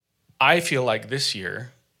I feel like this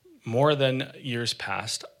year, more than years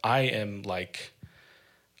past, I'm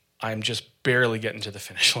just barely getting to the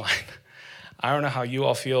finish line. I don't know how you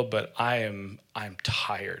all feel, but I'm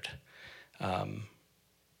tired.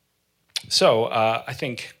 So I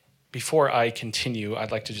think before I continue,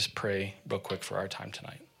 I'd like to just pray real quick for our time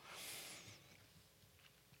tonight.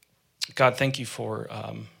 God, thank you for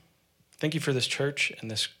this church and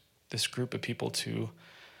this group of people to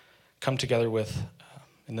come together with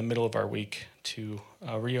in the middle of our week to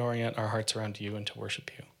reorient our hearts around you and to worship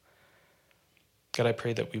you. God, I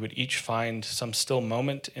pray that we would each find some still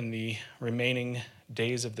moment in the remaining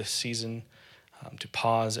days of this season to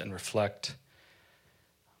pause and reflect,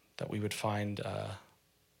 that we would find a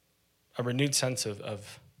renewed sense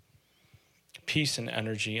of peace and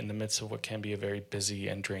energy in the midst of what can be a very busy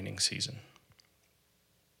and draining season.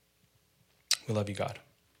 We love you, God.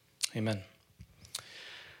 Amen.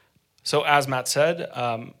 So as Matt said,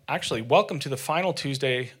 actually, welcome to the final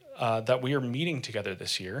Tuesday that we are meeting together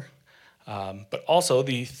this year, but also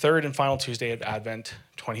the third and final Tuesday of Advent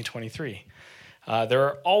 2023. There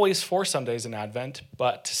are always 4 Sundays in Advent,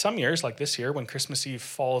 but some years, like this year, when Christmas Eve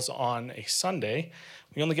falls on a Sunday,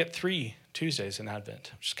 we only get 3 Tuesdays in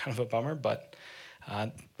Advent, which is kind of a bummer, but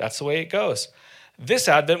that's the way it goes. This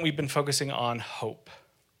Advent, we've been focusing on hope.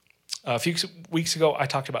 A few weeks ago, I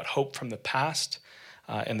talked about hope from the past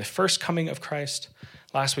and the first coming of Christ.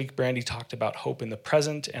 Last week, Brandy talked about hope in the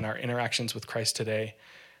present and our interactions with Christ today.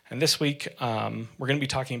 And this week, we're going to be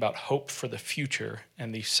talking about hope for the future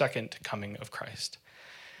and the second coming of Christ.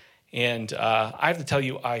 And I have to tell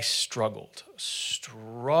you, I struggled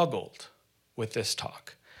with this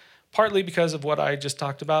talk. Partly because of what I just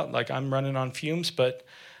talked about, like I'm running on fumes, but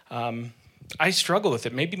I struggle with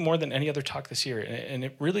it maybe more than any other talk this year. And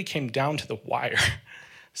it really came down to the wire.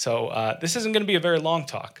 So this isn't going to be a very long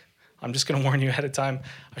talk. I'm just going to warn you ahead of time.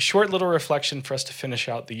 A short little reflection for us to finish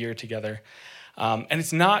out the year together. And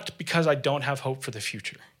it's not because I don't have hope for the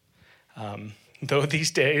future. Though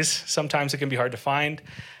these days, sometimes it can be hard to find.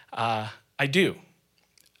 I do.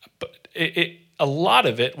 But a lot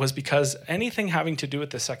of it was because anything having to do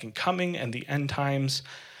with the second coming and the end times,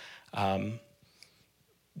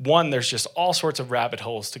 one, there's just all sorts of rabbit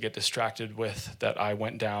holes to get distracted with that I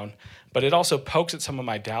went down, but it also pokes at some of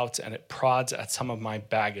my doubts and it prods at some of my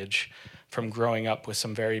baggage from growing up with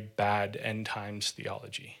some very bad end times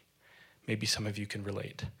theology. Maybe some of you can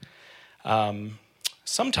relate.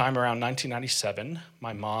 Sometime around 1997,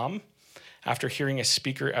 my mom, after hearing a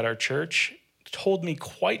speaker at our church, told me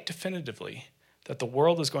quite definitively that the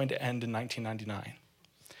world was going to end in 1999.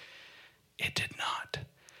 It did not.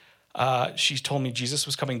 She told me Jesus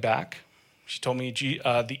was coming back. She told me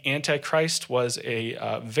the Antichrist was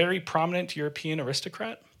a very prominent European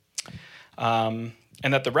aristocrat, and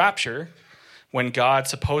that the rapture, when God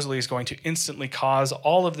supposedly is going to instantly cause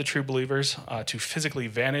all of the true believers to physically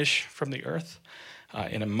vanish from the earth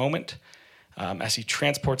in a moment, as he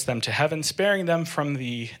transports them to heaven, sparing them from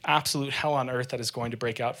the absolute hell on earth that is going to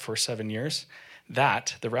break out for 7 years,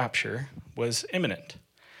 that the rapture was imminent.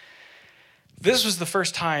 This was the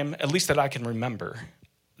first time, at least that I can remember,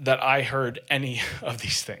 that I heard any of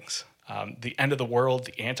these things. The end of the world,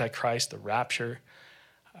 the Antichrist, the rapture.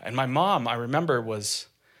 And my mom, I remember, was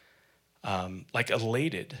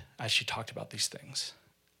elated as she talked about these things.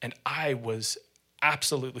 And I was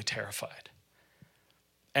absolutely terrified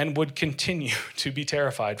and would continue to be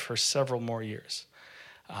terrified for several more years.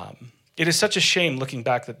 It is such a shame looking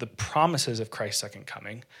back that the promises of Christ's second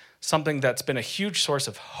coming, something that's been a huge source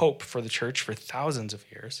of hope for the church for thousands of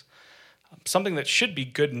years, something that should be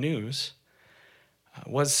good news,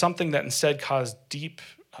 was something that instead caused deep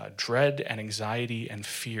dread and anxiety and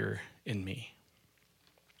fear in me.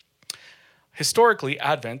 Historically,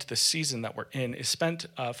 Advent, the season that we're in, is spent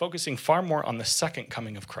focusing far more on the second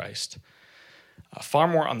coming of Christ, far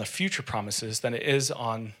more on the future promises than it is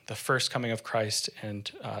on the first coming of Christ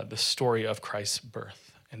and the story of Christ's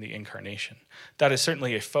birth and the incarnation. That is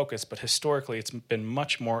certainly a focus, but historically it's been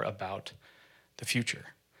much more about the future,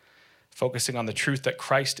 focusing on the truth that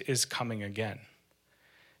Christ is coming again.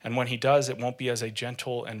 And when he does, it won't be as a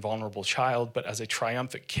gentle and vulnerable child, but as a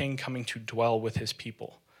triumphant king coming to dwell with his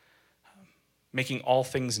people, making all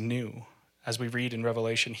things new. As we read in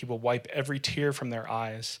Revelation, he will wipe every tear from their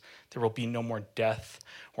eyes. There will be no more death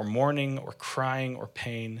or mourning or crying or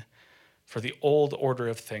pain, for the old order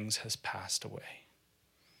of things has passed away.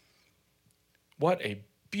 What a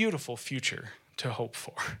beautiful future to hope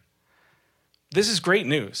for. This is great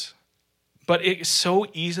news, but it so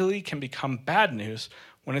easily can become bad news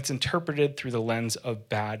when it's interpreted through the lens of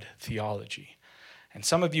bad theology. And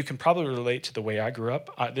some of you can probably relate to the way I grew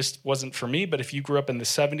up. This wasn't for me, but if you grew up in the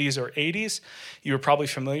 70s or 80s, you were probably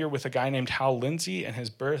familiar with a guy named Hal Lindsey and his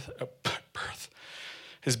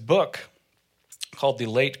book called The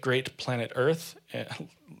Late Great Planet Earth.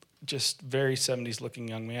 Just very 70s looking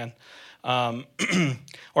young man.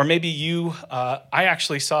 Or maybe I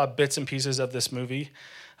actually saw bits and pieces of this movie.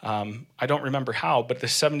 I don't remember how, but the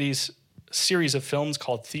 70s series of films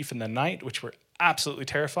called Thief in the Night, which were absolutely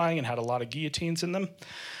terrifying and had a lot of guillotines in them.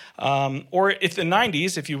 Or if the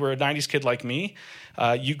 90s, if you were a 90s kid like me,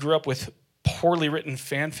 you grew up with poorly written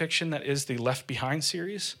fan fiction that is the Left Behind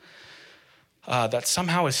series that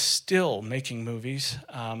somehow is still making movies.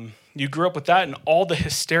 You grew up with that and all the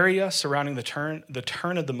hysteria surrounding the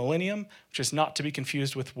turn of the millennium, which is not to be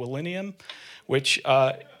confused with Willennium, which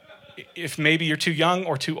if maybe you're too young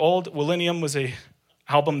or too old, Willennium was a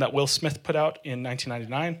album that Will Smith put out in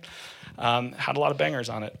 1999. Had a lot of bangers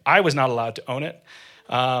on it. I was not allowed to own it,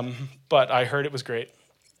 but I heard it was great.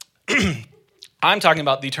 I'm talking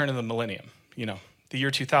about the turn of the millennium, the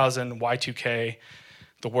year 2000, Y2K,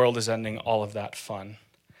 the world is ending, all of that fun.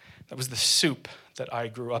 That was the soup that I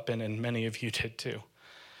grew up in, and many of you did too.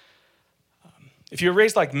 If you were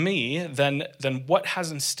raised like me, then what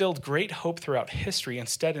has instilled great hope throughout history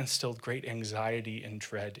instead instilled great anxiety and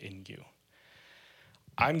dread in you.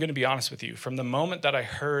 I'm going to be honest with you. From the moment that I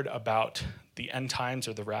heard about the end times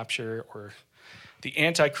or the rapture or the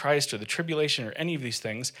Antichrist or the tribulation or any of these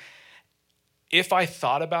things, if I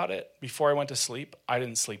thought about it before I went to sleep, I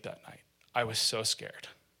didn't sleep that night. I was so scared.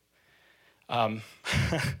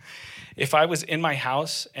 If I was in my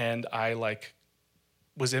house and I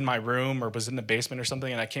was in my room or was in the basement or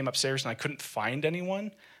something and I came upstairs and I couldn't find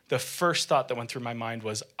anyone, the first thought that went through my mind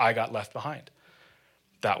was, I got left behind.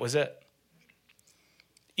 That was it.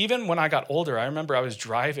 Even when I got older, I remember I was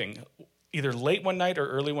driving either late one night or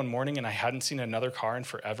early one morning and I hadn't seen another car in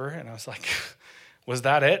forever. And I was like, was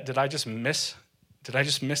that it? Did I just miss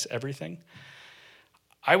everything?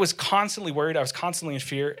 I was constantly worried. I was constantly in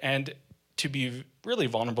fear. And to be really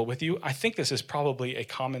vulnerable with you, I think this is probably a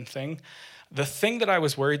common thing. The thing that I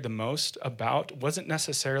was worried the most about wasn't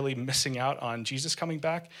necessarily missing out on Jesus coming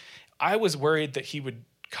back. I was worried that he would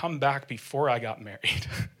come back before I got married.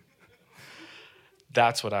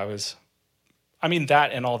 That's what that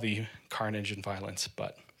and all the carnage and violence,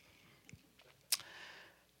 but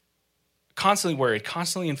constantly worried,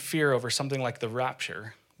 constantly in fear over something like the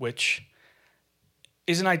rapture, which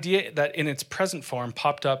is an idea that in its present form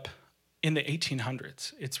popped up in the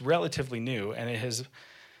 1800s. It's relatively new, and it has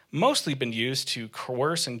mostly been used to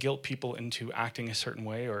coerce and guilt people into acting a certain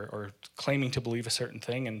way or claiming to believe a certain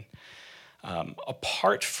thing. And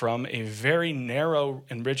apart from a very narrow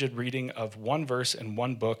and rigid reading of one verse in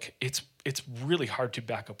one book, it's really hard to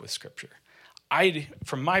back up with Scripture.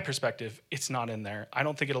 From my perspective, it's not in there. I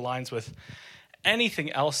don't think it aligns with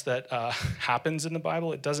anything else that happens in the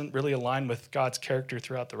Bible. It doesn't really align with God's character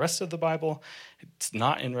throughout the rest of the Bible. It's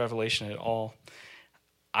not in Revelation at all.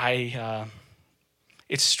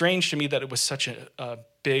 It's strange to me that it was such a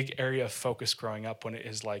big area of focus growing up when it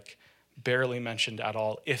is barely mentioned at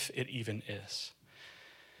all, if it even is.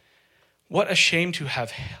 What a shame to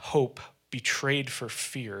have hope betrayed for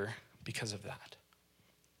fear because of that.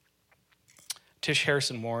 Tish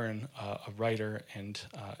Harrison Warren, a writer and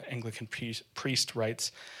Anglican priest,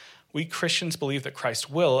 writes, "We Christians believe that Christ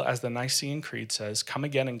will, as the Nicene Creed says, come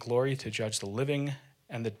again in glory to judge the living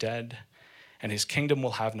and the dead, and his kingdom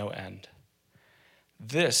will have no end.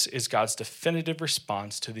 This is God's definitive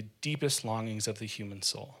response to the deepest longings of the human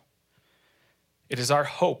soul. It is our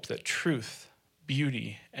hope that truth,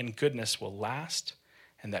 beauty, and goodness will last,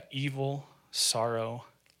 and that evil, sorrow,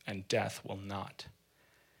 and death will not.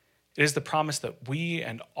 It is the promise that we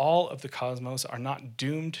and all of the cosmos are not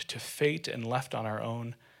doomed to fate and left on our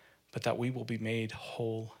own, but that we will be made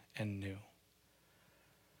whole and new."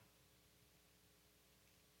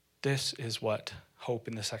 This is what hope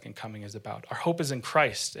in the second coming is about. Our hope is in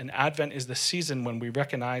Christ, and Advent is the season when we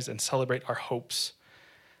recognize and celebrate our hopes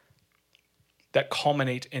that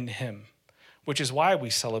culminate in him, which is why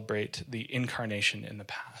we celebrate the incarnation in the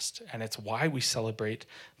past, and it's why we celebrate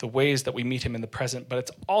the ways that we meet him in the present, but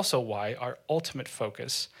it's also why our ultimate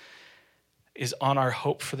focus is on our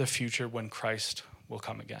hope for the future when Christ will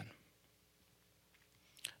come again.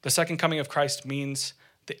 The second coming of Christ means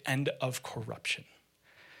the end of corruption,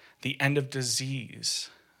 the end of disease,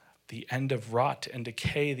 the end of rot and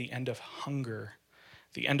decay, the end of hunger,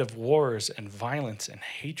 the end of wars and violence and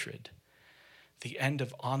hatred, the end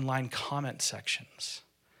of online comment sections,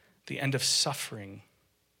 the end of suffering,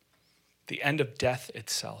 the end of death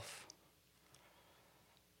itself.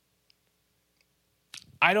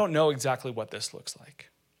 I don't know exactly what this looks like.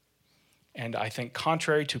 And I think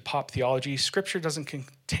contrary to pop theology, Scripture doesn't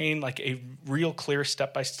contain like a real clear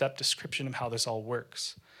step-by-step description of how this all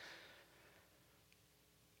works.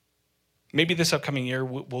 Maybe this upcoming year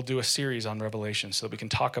we'll do a series on Revelation so that we can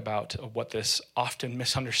talk about what this often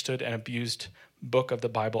misunderstood and abused book of the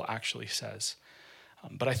Bible actually says.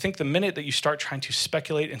 But I think the minute that you start trying to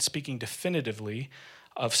speculate and speaking definitively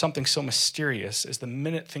of something so mysterious is the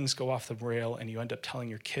minute things go off the rail and you end up telling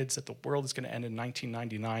your kids that the world is going to end in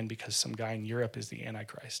 1999 because some guy in Europe is the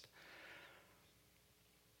Antichrist.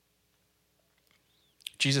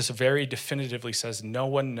 Jesus very definitively says no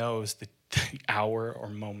one knows the hour or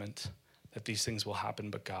moment that these things will happen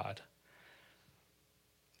but God.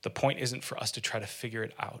 The point isn't for us to try to figure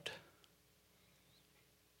it out.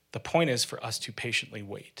 The point is for us to patiently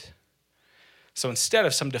wait. So instead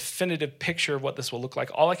of some definitive picture of what this will look like,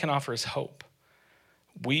 all I can offer is hope.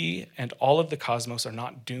 We and all of the cosmos are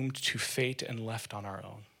not doomed to fate and left on our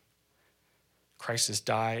own. Christ has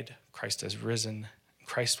died, Christ has risen, and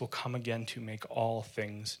Christ will come again to make all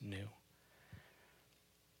things new.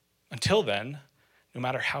 Until then, no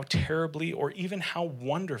matter how terribly or even how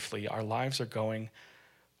wonderfully our lives are going,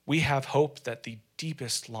 we have hope that the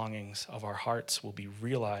deepest longings of our hearts will be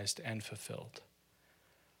realized and fulfilled.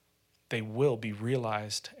 They will be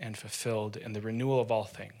realized and fulfilled in the renewal of all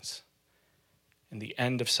things, in the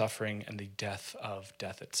end of suffering and the death of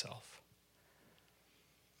death itself.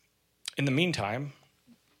 In the meantime,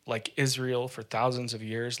 like Israel for thousands of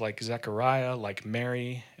years, like Zechariah, like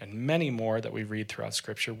Mary, and many more that we read throughout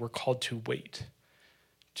Scripture, we're called to wait,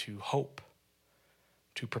 to hope,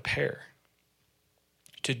 to prepare,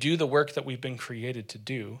 to do the work that we've been created to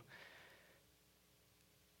do,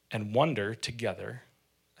 and wonder together,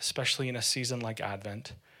 especially in a season like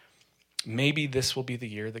Advent, maybe this will be the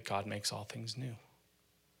year that God makes all things new.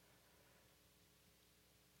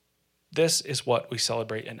 This is what we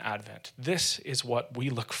celebrate in Advent. This is what we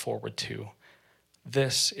look forward to.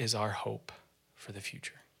 This is our hope for the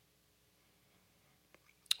future.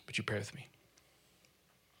 Would you pray with me?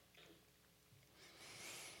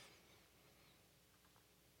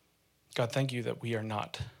 God, thank you that we are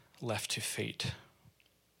not left to fate,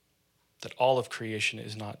 that all of creation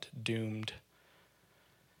is not doomed,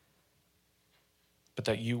 but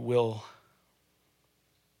that you will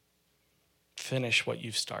finish what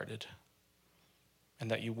you've started,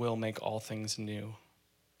 and that you will make all things new,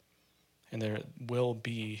 and there will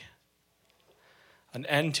be an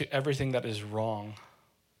end to everything that is wrong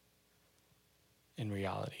in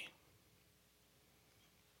reality.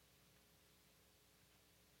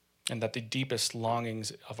 And that the deepest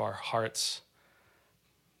longings of our hearts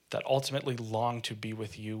that ultimately long to be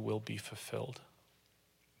with you will be fulfilled.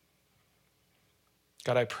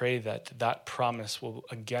 God, I pray that that promise will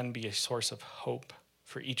again be a source of hope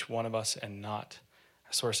for each one of us and not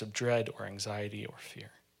a source of dread or anxiety or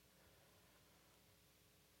fear.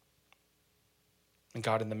 And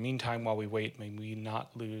God, in the meantime, while we wait, may we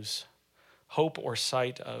not lose hope or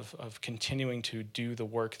sight of continuing to do the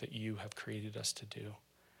work that you have created us to do,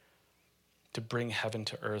 to bring heaven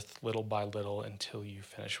to earth little by little until you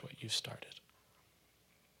finish what you've started.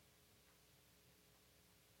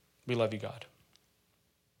 We love you, God.